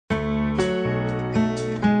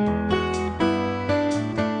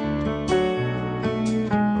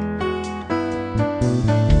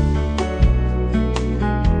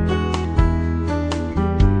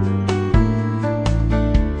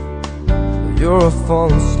You're a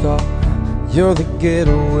falling star, you're the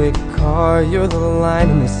getaway car, you're the line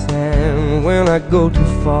in the sand when I go too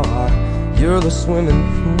far. You're the swimming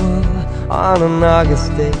pool on an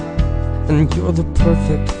August day, and you're the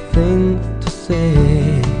perfect thing to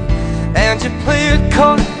say. And you play it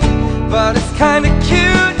cold, but it's kinda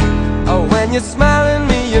cute. Oh, when you smile at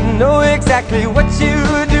me, you know exactly what you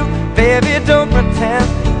do. Baby, don't pretend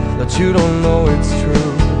that you don't know it's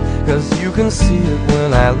true, 'cause you can see it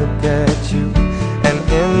when I look at you. And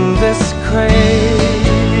in this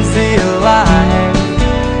crazy life,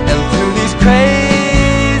 and through these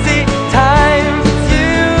crazy times,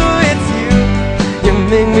 it's you, you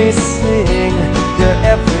make me sing. You're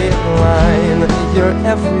every line, you're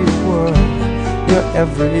every word, you're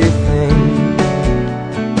everything.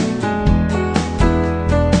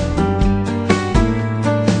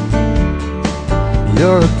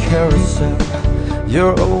 You're a carousel,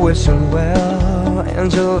 you're always well,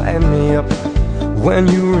 and you light me up when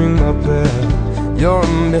you ring my bell. You're a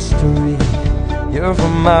mystery, you're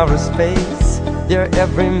from outer space, you're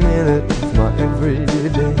every minute of my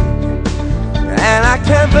everyday. And I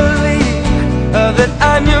can't believe that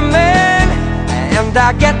I'm your man, and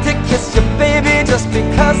I get to kiss you, baby, just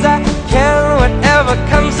because I can. Whatever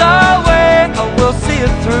comes our way, I will see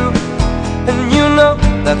it through, and you know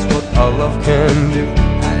that's what our love can do.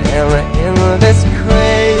 And in this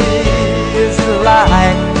crazy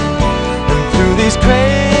life, and through these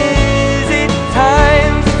crazy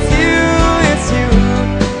times, it's you,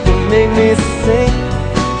 you make me sing.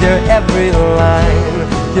 You're every line,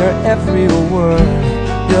 you're every word,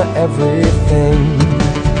 you're everything.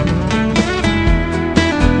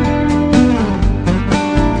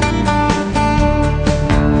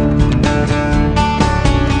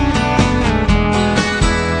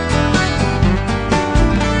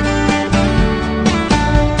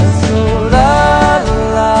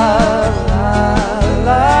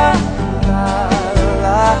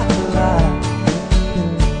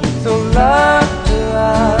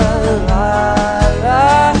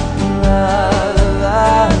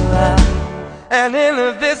 And in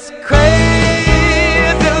this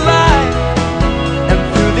crazy life, and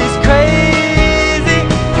through these crazy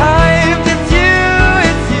times, it's you,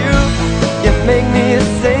 you make me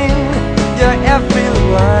sing. You're every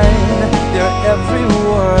line, you're every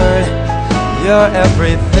word, you're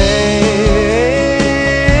everything.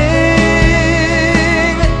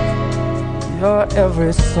 You're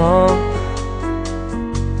every song,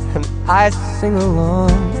 and I sing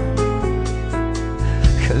along,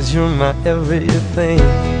 'cause you're my everything.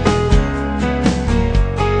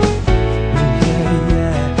 Yeah,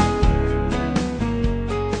 yeah.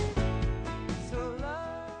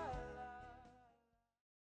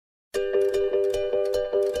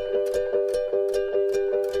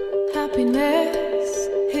 Happiness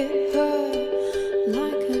hit her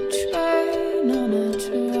like a train on a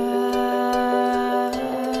track,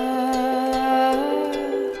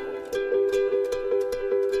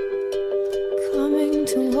 coming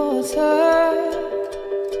towards her,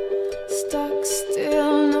 stuck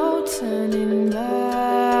still, no turning back.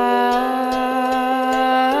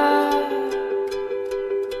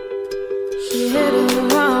 She hid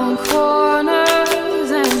around corners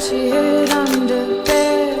and she hid under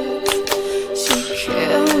beds. She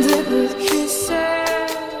killed it with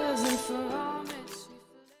kisses, and from it she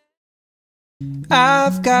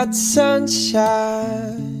I've got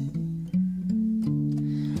sunshine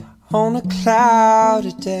on a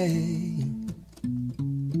cloudy day.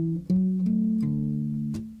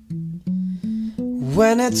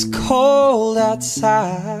 When it's cold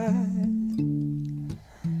outside,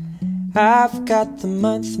 I've got the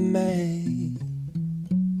month of May.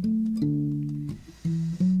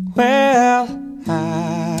 Well,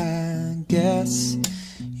 I guess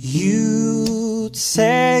you'd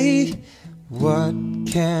say, what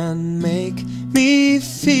can make me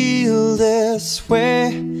feel this way,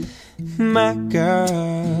 my girl?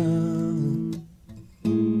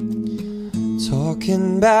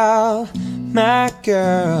 Talking about my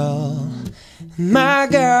girl, my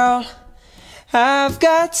girl. I've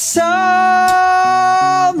got so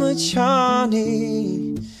much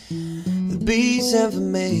honey the bees ever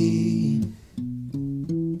made.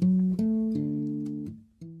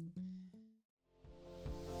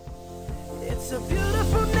 It's a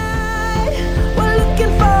beautiful night, we're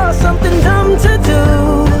looking for something dumb to do.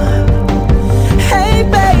 Hey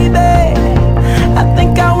baby, I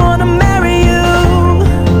think I wanna marry you.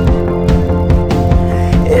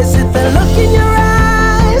 Is it the look in your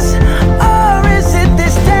eyes, or is it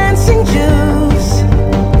this dancing juice?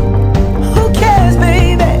 Who cares,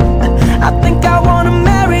 baby? I think I wanna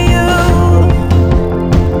marry you.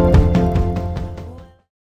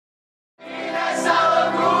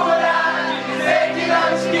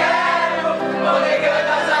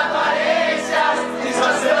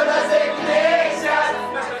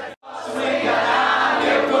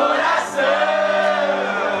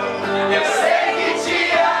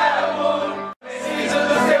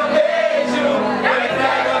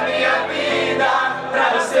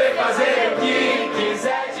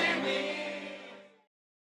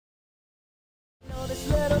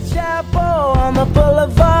 on the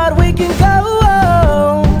boulevard we can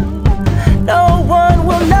go. No one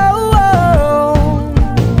will know.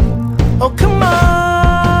 Oh, come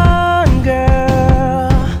on, girl.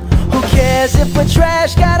 Who cares if we're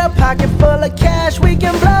trash? Got a pocket full of cash we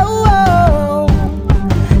can blow.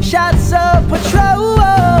 Shots of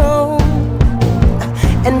Patrol,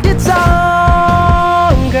 and it's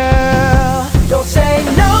on, girl. Don't say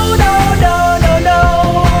no, no, no, no, no.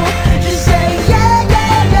 Just say yeah,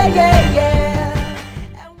 yeah, yeah, yeah, yeah.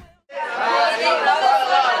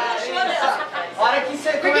 Hora que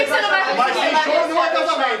você começa a chamar. Mas tem show no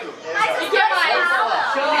casamento. Mas o que mais?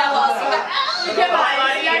 Chama a voz. O que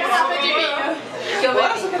mais? E a garrafa de vinho. Que eu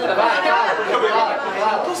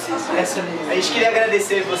A gente queria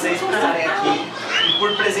agradecer vocês por estarem aqui e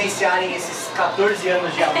por presenciarem esses 14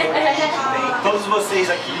 anos de amor que a gente tem. Todos vocês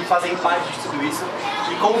aqui fazem parte de tudo isso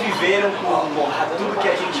e conviveram com tudo que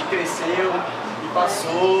a gente cresceu e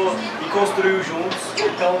passou e construiu juntos.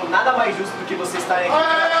 Então nada mais justo do que vocês estarem aqui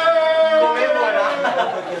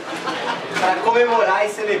para comemorar e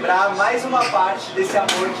celebrar mais uma parte desse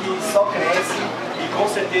amor que só cresce e com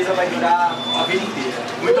certeza vai durar a vida inteira.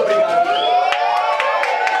 Muito obrigado.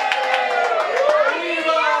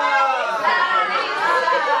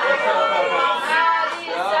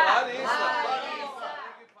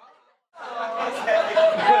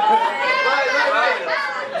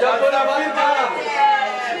 Já tô na vida.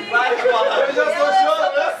 Eu já sou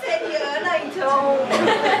seriana, então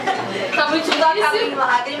tá muito difícil em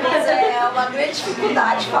lágrimas, é uma grande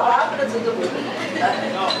dificuldade falar pra todo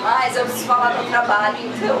mundo. Mas eu preciso falar do trabalho,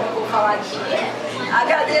 então eu vou falar aqui.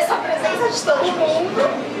 Agradeço a presença de todo mundo.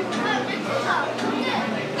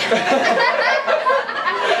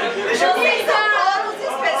 Vocês são todos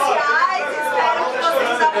especiais, espero que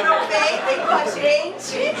vocês aproveitem com a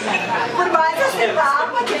gente por mais essa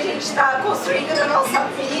etapa que a gente está construindo na nossa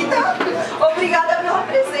vida.